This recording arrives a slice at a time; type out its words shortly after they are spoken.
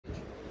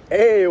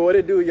Hey, what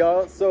it do,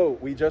 y'all? So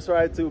we just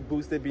arrived to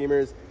Boosted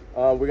Beamers.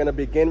 We're gonna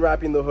begin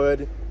wrapping the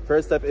hood.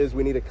 First step is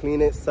we need to clean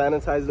it,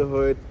 sanitize the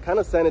hood, kind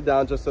of sand it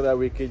down just so that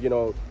we could,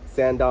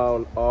 sand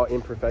down all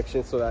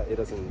imperfections so that it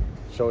doesn't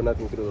show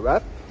nothing through the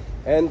wrap.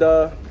 And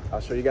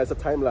I'll show you guys a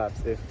time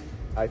lapse if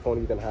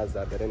iPhone even has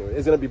that. But anyway,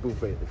 it's gonna be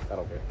buffet. I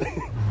don't care.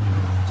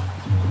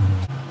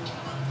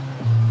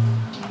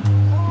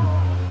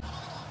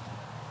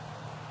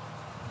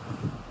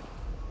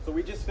 So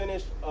we just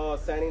finished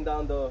sanding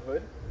down the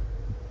hood.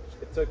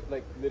 It took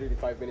like literally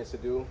 5 minutes to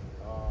do.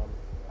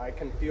 I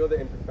can feel the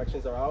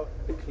imperfections are out.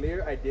 The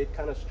clear, I did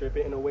kind of strip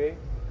it in a way.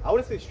 I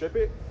wouldn't say strip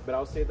it, but I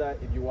would say that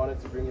if you wanted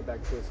to bring it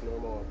back to its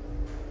normal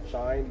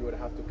shine, you would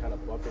have to kind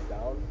of buff it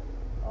down.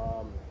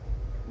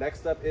 Next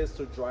step is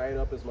to dry it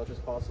up as much as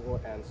possible,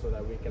 and so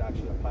that we can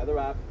actually apply the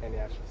wrap and it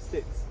actually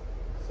sticks.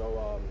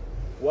 So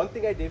one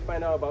thing I did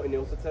find out about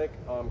INOZETEK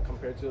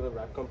compared to the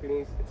wrap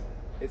companies,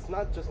 it's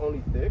not just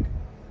only thick,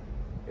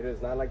 it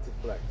does not like to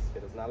flex.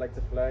 It does not like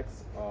to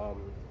flex.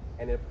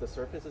 And if the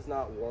surface is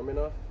not warm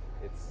enough,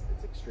 it's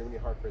extremely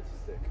hard for it to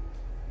stick.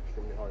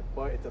 Extremely hard.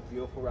 But it's a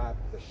beautiful wrap.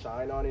 The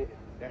shine on it,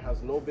 it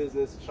has no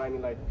business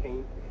shining like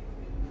paint.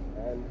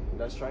 And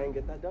let's try and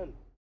get that done.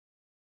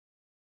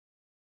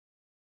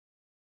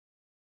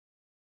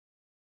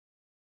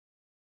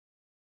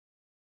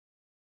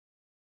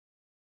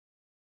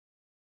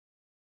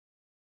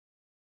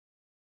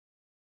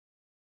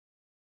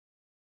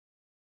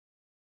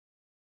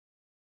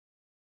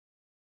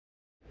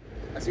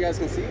 As you guys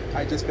can see,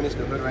 I just finished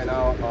the hood right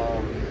now.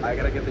 I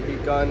gotta get the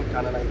heat gun,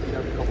 kind of like heat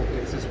up a couple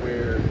places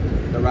where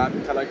the wrap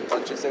kind of like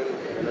bunches in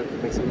and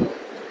it makes it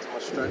too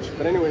much stretch.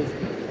 But anyways,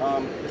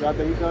 drop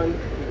the heat gun,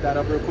 heat that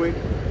up real quick,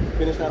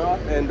 finish that off,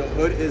 and the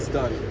hood is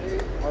done.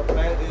 Our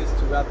plan is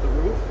to wrap the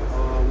roof.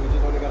 We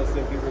just only gotta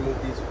simply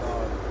remove these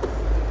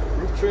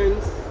roof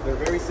trims.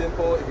 They're very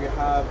simple. If you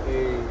have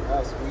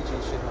a squeegee,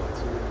 you should have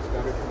to just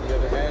grab it from the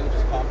other end,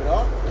 just pop it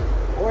off.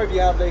 Or if you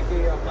have like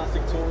a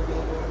plastic tool,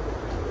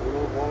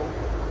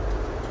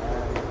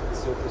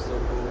 super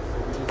simple. So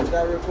we just do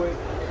that real quick.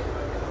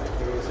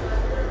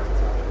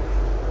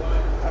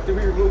 After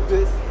we remove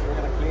this, we're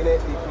gonna clean it,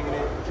 deep clean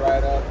it, dry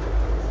it up.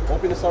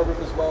 Open the sunroof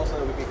as well so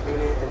that we can clean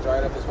it and dry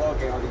it up as well.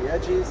 Get on the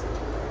edges.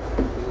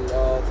 And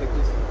take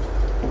this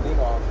thing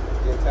off,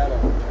 the antenna.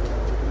 We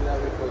can do that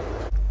real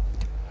quick.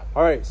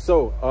 All right,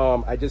 so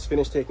I just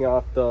finished taking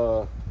off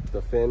the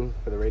fin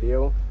for the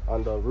radio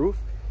on the roof.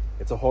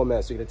 It's a whole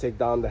mess. So you're gonna take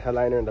down the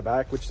headliner in the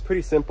back, which is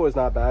pretty simple, it's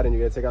not bad, and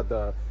you're gonna take out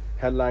the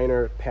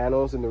headliner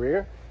panels in the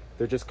rear.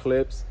 They're just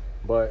clips,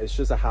 but it's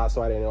just a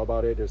hassle. I didn't know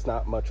about it. There's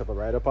not much of a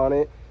write-up on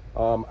it.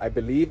 I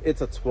believe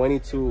it's a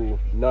 22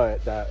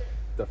 nut that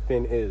the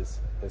fin is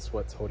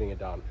what's holding it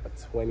down. A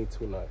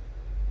 22 nut.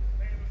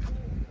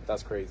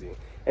 That's crazy.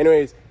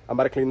 Anyways, I'm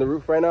about to clean the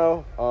roof right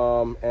now,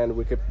 and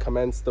we could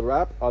commence the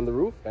wrap on the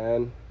roof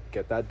and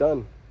get that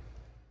done.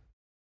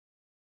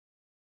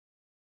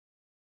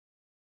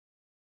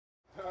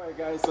 Alright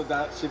guys, so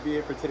that should be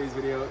it for today's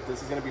video.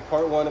 This is going to be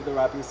part 1 of the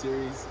wrapping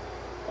series.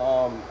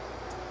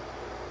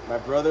 My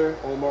brother,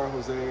 Omar,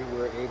 Jose,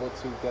 were able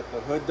to get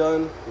the hood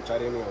done, which I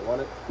didn't even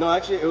want it. No,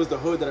 actually, it was the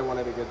hood that I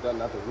wanted to get done,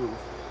 not the roof.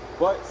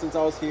 But since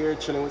I was here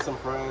chilling with some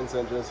friends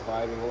and just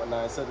vibing and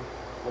whatnot, I said,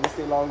 let me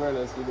stay longer and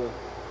let's do the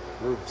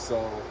roof.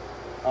 So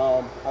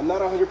I'm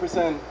not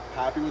 100%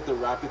 happy with the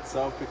wrap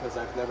itself because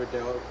I've never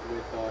dealt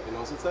with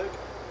INOZETEK.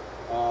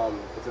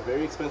 It's a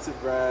very expensive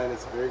brand,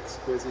 it's very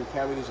exquisite. You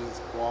can't really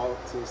just go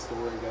out to the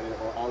store and get it,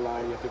 or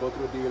online. You have to go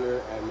through a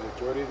dealer, and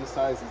majority of the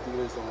times these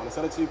dealers don't want to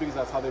sell it to you because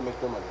that's how they make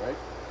their money, right?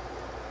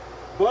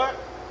 But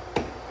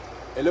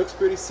it looks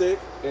pretty sick.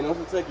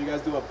 INOZETEK, you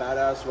guys do a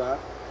badass wrap.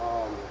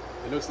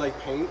 It looks like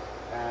paint,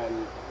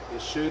 and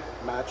it should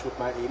match with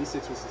my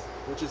 86,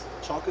 which is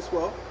chalk as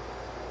well.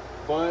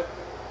 But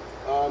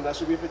that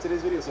should be it for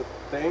today's video. So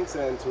thanks,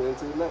 and tune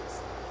into the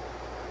next.